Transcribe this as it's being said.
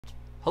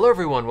Hello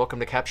everyone, welcome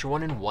to Capture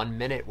One in 1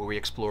 minute, where we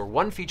explore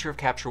one feature of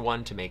Capture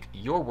One to make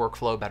your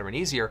workflow better and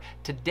easier.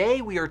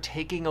 Today we are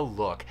taking a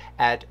look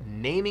at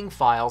naming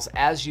files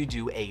as you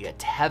do a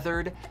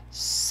tethered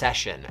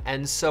session.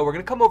 And so we're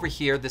going to come over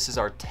here. This is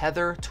our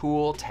Tether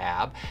tool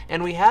tab,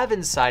 and we have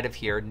inside of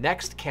here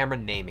Next Camera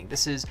Naming.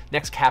 This is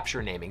Next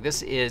Capture Naming.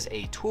 This is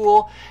a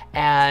tool,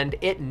 and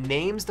it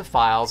names the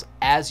files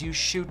as you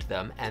shoot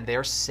them, and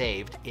they're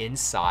saved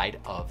inside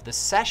of the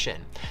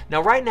session.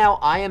 Now right now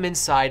I am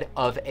inside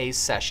of a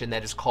session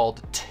that is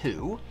called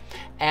 2,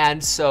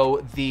 and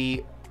so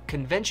the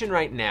convention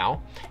right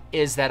now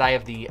is that I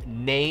have the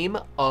name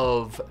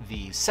of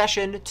the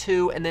session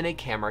 2 and then a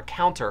camera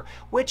counter,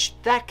 which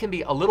that can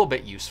be a little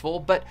bit useful,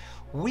 but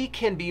we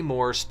can be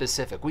more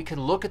specific. We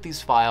can look at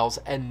these files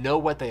and know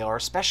what they are,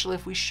 especially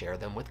if we share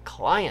them with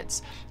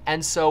clients.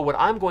 And so what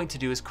I'm going to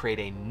do is create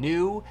a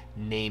new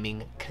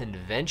naming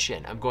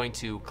convention. I'm going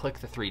to click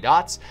the 3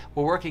 dots.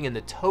 We're working in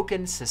the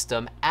token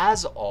system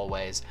as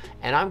always,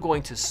 and I'm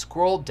going to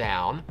scroll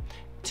down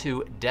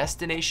to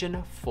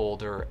destination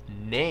folder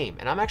name,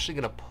 and I'm actually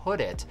going to put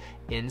it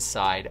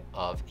inside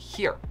of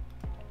here.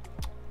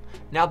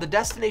 Now the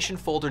destination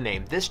folder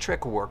name, this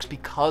trick works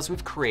because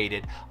we've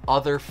created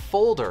other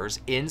folders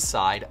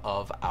inside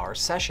of our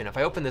session. If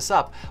I open this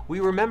up,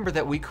 we remember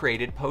that we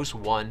created post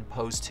 1,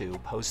 post 2,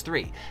 post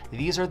 3.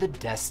 These are the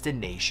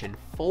destination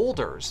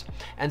folders.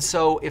 And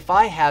so if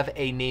I have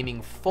a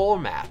naming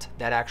format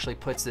that actually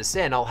puts this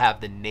in, I'll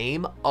have the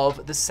name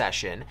of the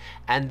session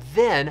and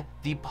then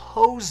the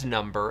pose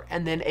number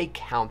and then a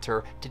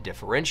counter to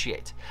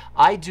differentiate.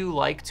 I do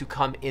like to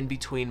come in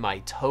between my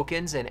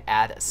tokens and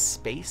add a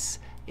space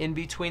in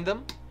between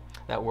them.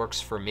 That works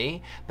for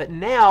me. But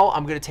now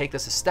I'm going to take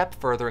this a step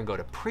further and go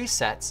to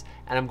presets,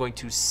 and I'm going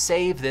to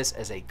save this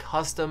as a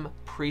custom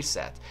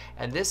preset.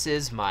 And this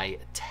is my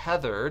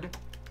tethered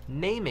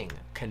naming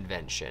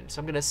convention. So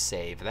I'm going to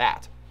save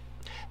that.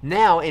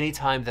 Now,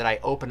 anytime that I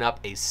open up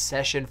a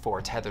session for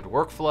a tethered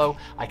workflow,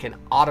 I can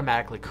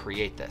automatically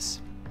create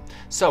this.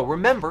 So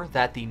remember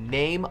that the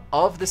name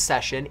of the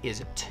session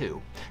is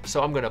 2.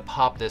 So I'm going to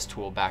pop this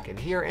tool back in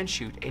here and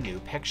shoot a new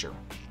picture.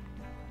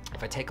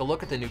 If I take a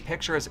look at the new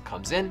picture as it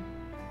comes in,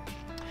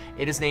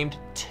 it is named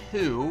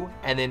 2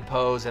 and then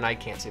pose, and I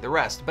can't see the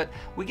rest, but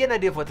we get an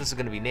idea of what this is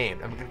going to be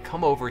named. I'm going to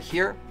come over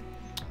here,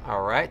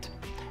 all right,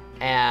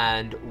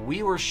 and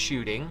we were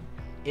shooting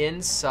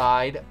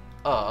inside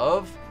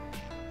of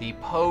the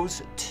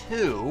pose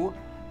 2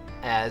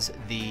 as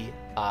the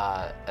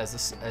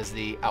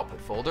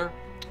output folder.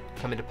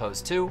 Come into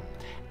pose 2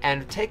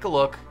 and take a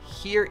look.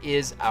 Here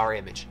is our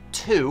image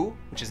 2,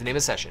 which is the name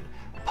of the session.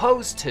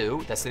 Pose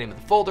 2, that's the name of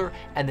the folder,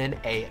 and then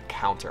a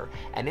counter.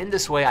 And in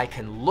this way, I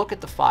can look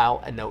at the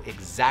file and know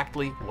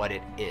exactly what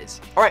it is.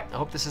 All right, I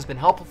hope this has been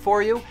helpful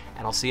for you,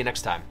 and I'll see you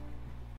next time.